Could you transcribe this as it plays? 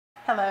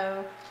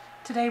Hello.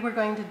 Today we're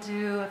going to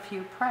do a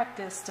few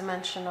practice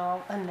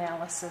dimensional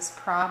analysis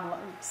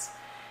problems.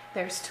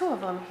 There's two of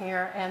them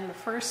here, and the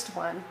first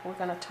one we're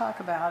going to talk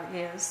about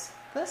is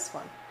this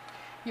one.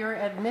 You're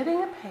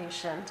admitting a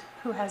patient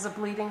who has a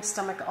bleeding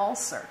stomach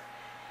ulcer.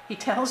 He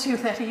tells you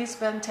that he's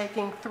been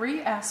taking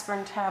 3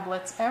 aspirin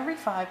tablets every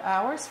 5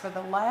 hours for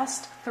the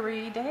last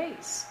 3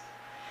 days.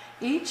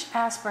 Each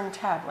aspirin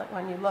tablet,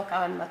 when you look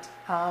on the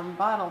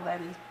bottle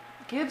that he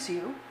gives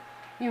you,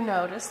 you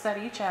notice that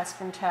each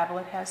aspirin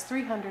tablet has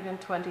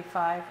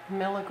 325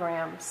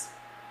 milligrams.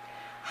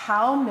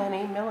 How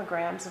many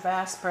milligrams of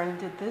aspirin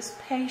did this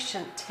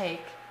patient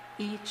take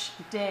each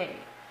day?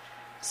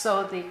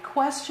 So the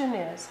question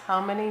is, how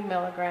many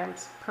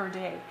milligrams per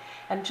day?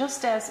 And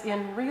just as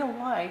in real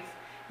life,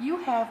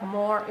 you have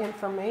more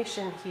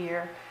information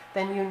here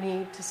than you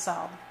need to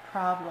solve the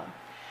problem.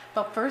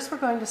 But first we're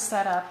going to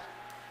set up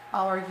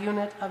our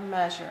unit of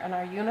measure, and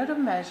our unit of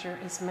measure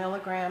is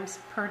milligrams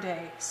per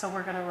day. So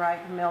we're going to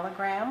write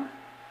milligram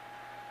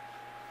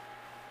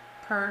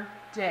per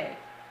day.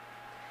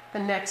 The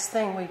next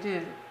thing we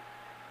do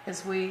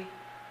is we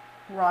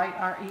write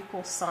our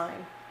equal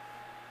sign.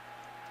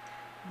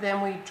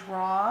 Then we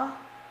draw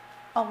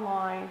a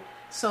line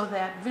so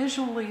that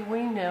visually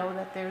we know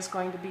that there's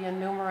going to be a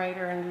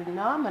numerator and a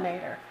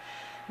denominator.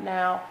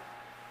 Now,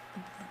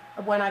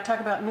 when I talk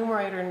about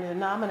numerator and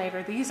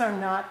denominator, these are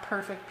not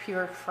perfect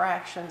pure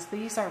fractions.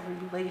 These are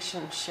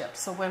relationships.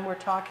 So when we're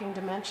talking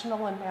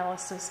dimensional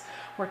analysis,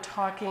 we're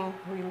talking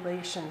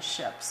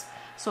relationships.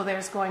 So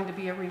there's going to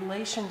be a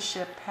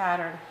relationship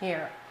pattern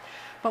here.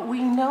 But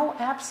we know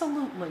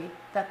absolutely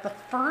that the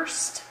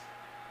first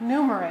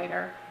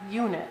numerator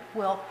unit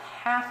will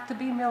have to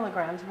be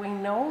milligrams. We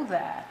know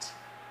that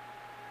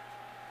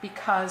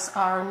because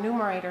our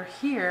numerator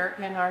here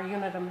in our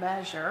unit of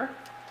measure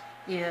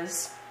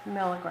is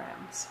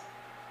milligrams.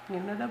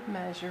 Unit of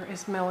measure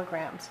is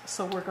milligrams.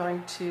 So we're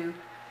going to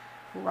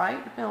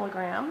write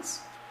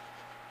milligrams.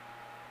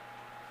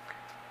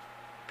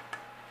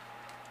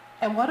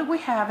 And what do we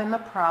have in the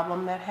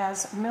problem that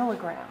has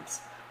milligrams?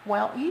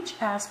 Well,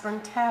 each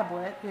aspirin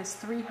tablet is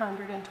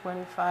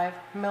 325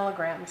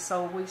 milligrams.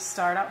 So we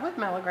start out with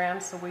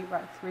milligrams, so we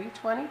write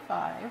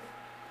 325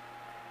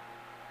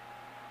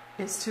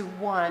 is to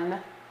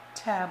 1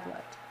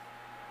 tablet.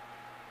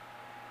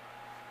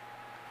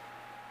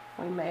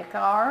 We make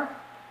our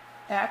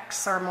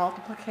X, our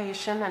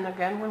multiplication, and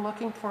again we're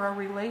looking for a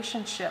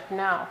relationship.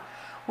 Now,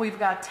 we've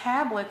got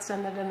tablets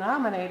in the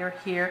denominator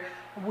here.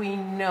 We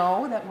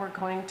know that we're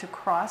going to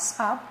cross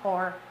up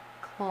or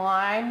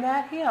climb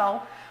that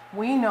hill.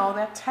 We know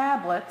that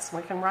tablets,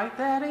 we can write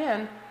that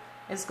in,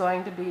 is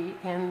going to be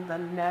in the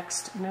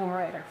next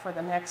numerator for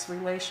the next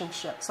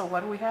relationship. So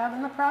what do we have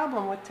in the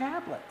problem with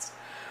tablets?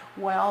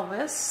 Well,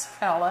 this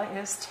fella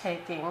is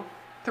taking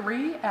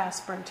 3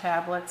 aspirin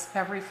tablets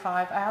every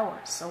 5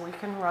 hours. So we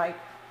can write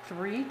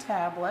 3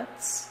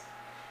 tablets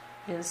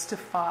is to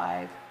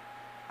 5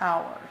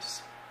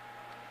 hours.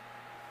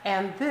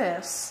 And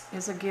this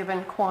is a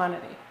given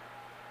quantity.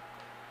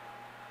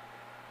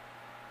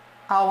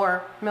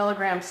 Our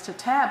milligrams to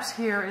tabs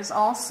here is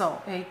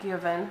also a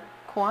given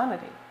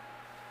quantity.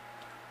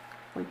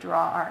 We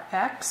draw our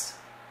X,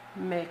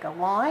 make a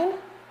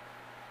line,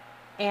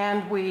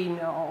 and we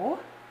know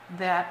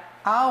that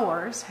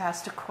hours has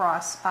to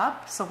cross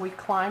up, so we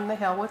climb the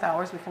hill with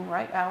hours. We can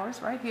write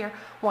hours right here.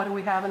 What do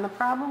we have in the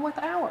problem with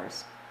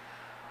hours?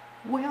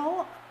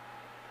 Well,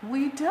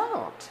 we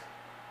don't.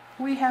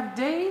 We have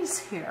days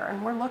here,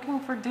 and we're looking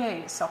for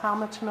days. So how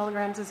much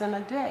milligrams is in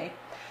a day?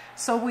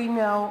 So we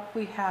know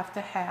we have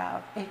to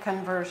have a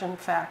conversion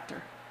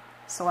factor.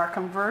 So our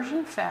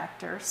conversion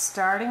factor,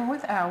 starting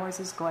with hours,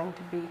 is going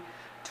to be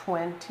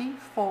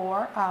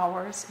 24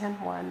 hours in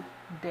 1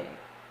 day.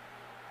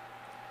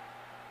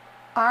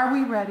 Are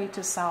we ready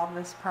to solve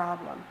this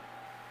problem?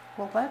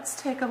 Well, let's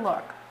take a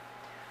look.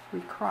 We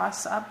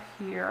cross up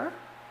here.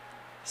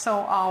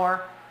 So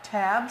our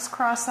tabs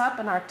cross up,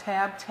 and our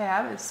tab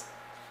is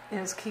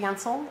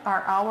canceled.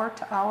 Our hour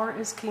to hour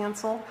is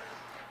canceled.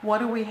 What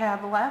do we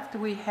have left?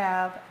 We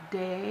have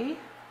day,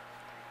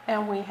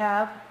 and we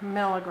have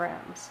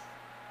milligrams.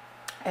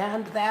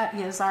 And that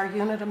is our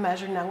unit of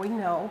measure. Now we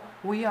know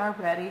we are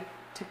ready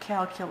to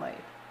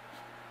calculate.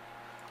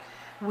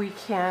 We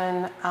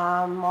can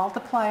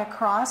multiply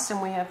across,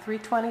 and we have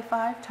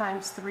 325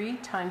 times 3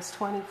 times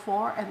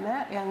 24, and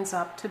that ends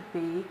up to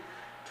be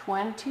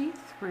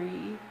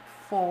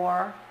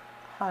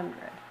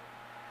 23,400.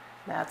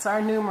 That's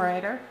our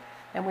numerator.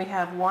 And we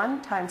have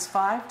 1 times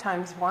 5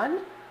 times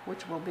 1,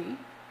 which will be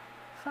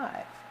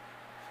 5.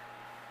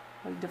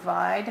 We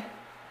divide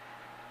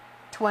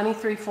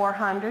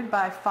 23,400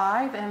 by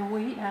 5, and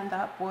we end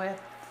up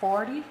with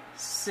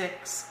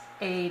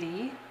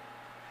 4680.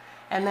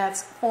 And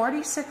that's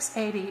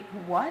 4680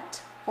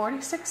 what?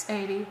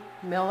 4680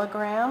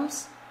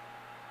 milligrams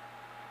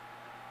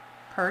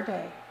per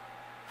day.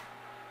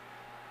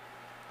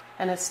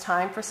 And it's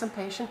time for some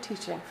patient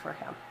teaching for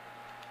him.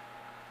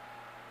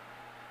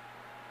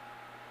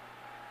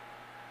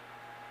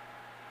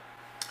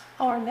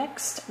 Our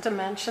next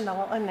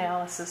dimensional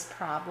analysis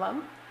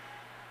problem,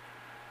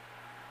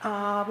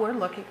 we're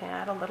looking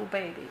at a little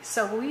baby.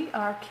 So we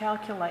are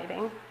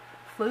calculating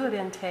fluid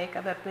intake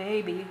of a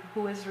baby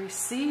who is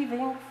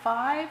receiving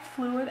 5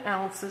 fluid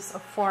ounces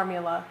of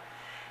formula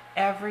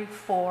every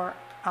 4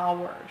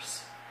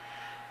 hours.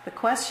 The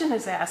question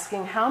is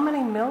asking how many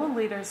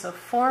milliliters of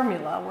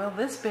formula will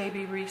this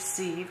baby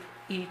receive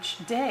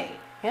each day?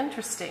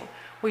 Interesting.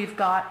 We've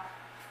got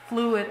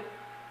fluid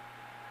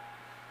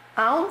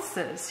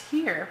ounces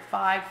here,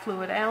 5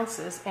 fluid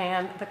ounces,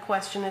 and the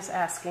question is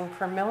asking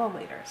for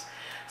milliliters.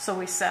 So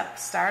we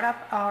start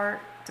up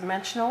our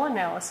dimensional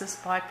analysis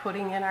by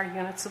putting in our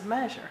units of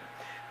measure.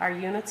 Our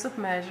units of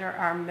measure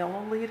are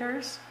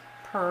milliliters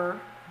per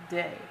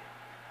day.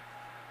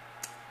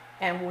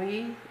 And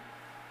we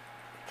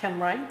can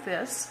write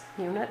this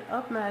unit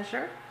of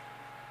measure,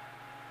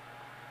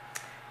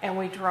 and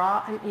we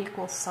draw an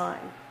equal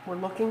sign. We're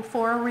looking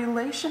for a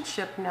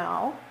relationship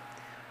now.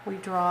 We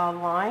draw a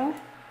line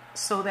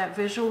so that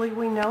visually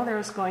we know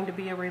there's going to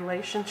be a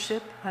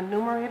relationship, a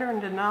numerator and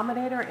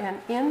denominator,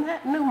 and in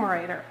that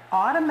numerator,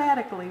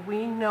 automatically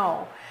we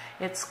know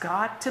it's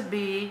got to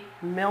be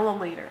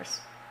milliliters.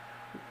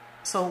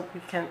 So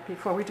we can,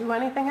 before we do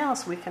anything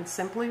else, we can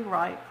simply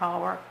write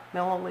our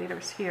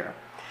milliliters here.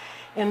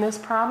 In this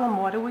problem,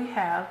 what do we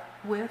have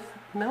with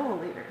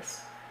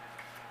milliliters?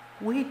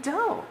 We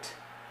don't.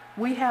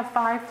 We have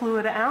 5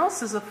 fluid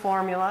ounces of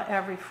formula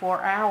every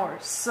 4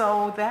 hours.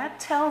 So that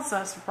tells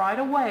us right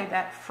away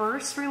that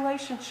first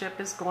relationship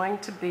is going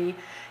to be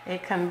a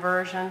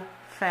conversion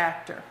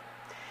factor.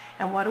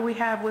 And what do we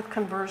have with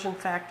conversion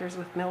factors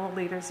with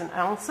milliliters and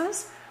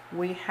ounces?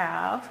 We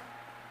have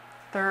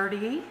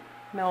 30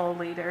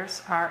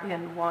 milliliters are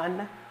in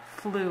 1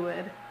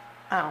 fluid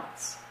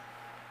ounce.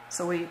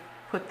 So we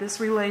put this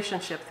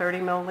relationship, 30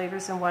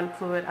 milliliters in 1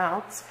 fluid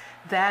ounce,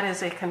 that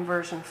is a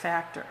conversion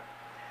factor.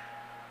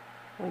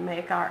 We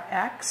make our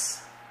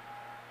X,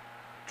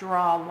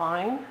 draw a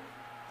line.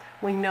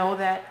 We know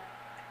that,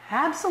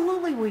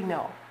 absolutely we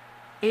know,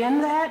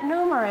 in that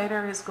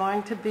numerator is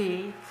going to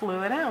be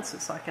fluid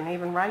ounces. So I can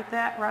even write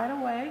that right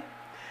away.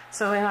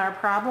 So in our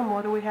problem,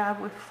 what do we have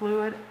with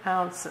fluid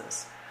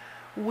ounces?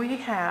 We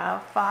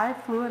have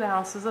 5 fluid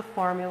ounces of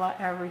formula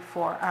every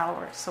 4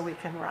 hours. So we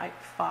can write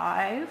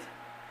 5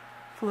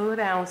 fluid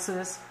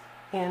ounces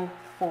in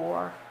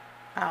 4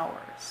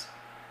 hours.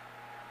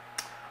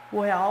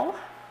 Well,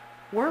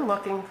 we're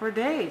looking for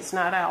days,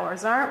 not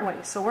hours, aren't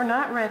we? So we're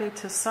not ready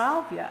to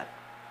solve yet.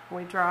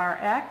 We draw our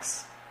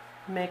X,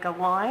 make a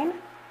line,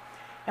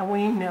 and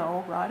we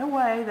know right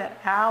away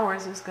that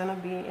hours is going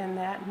to be in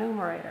that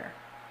numerator.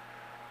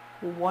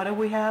 What do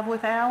we have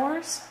with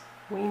hours?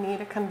 We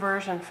need a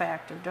conversion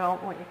factor,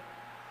 don't we?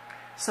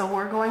 So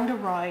we're going to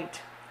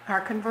write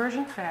our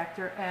conversion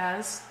factor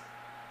as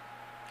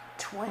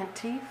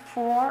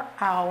 24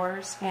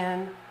 hours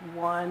in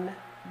 1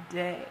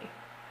 day.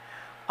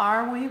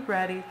 Are we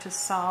ready to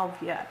solve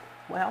yet?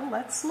 Well,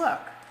 let's look.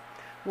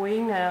 We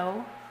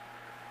know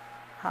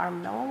our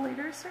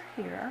milliliters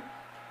are here,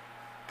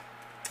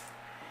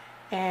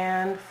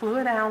 and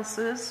fluid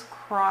ounces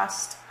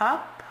crossed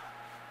up.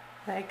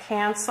 They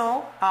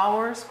cancel.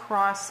 Hours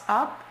cross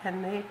up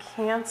and they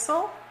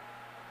cancel.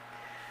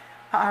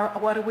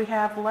 What do we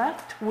have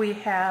left? We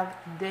have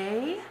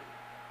day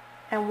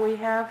and we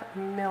have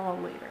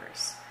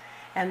milliliters.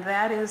 And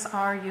that is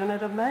our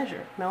unit of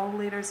measure,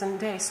 milliliters in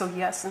day. So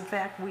yes, in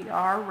fact, we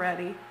are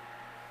ready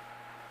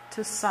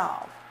to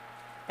solve.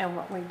 And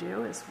what we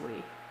do is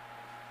we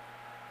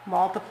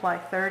multiply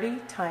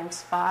 30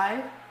 times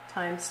 5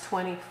 times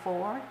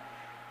 24.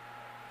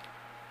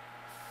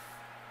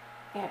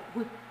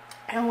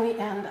 And we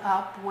end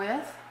up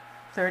with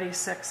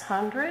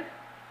 3,600.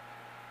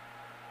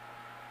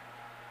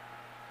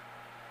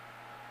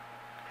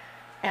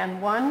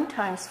 And 1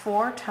 times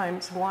 4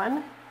 times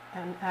 1.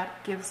 And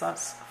that gives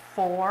us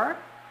 4.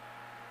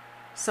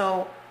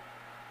 So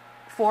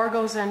 4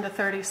 goes into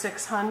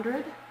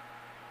 3,600,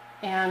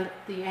 and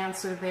the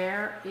answer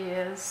there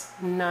is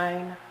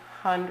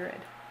 900.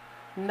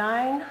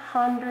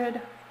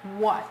 900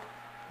 what?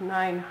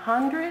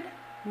 900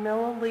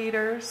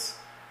 milliliters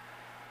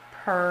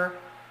per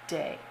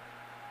day.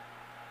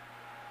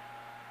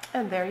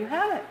 And there you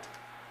have it.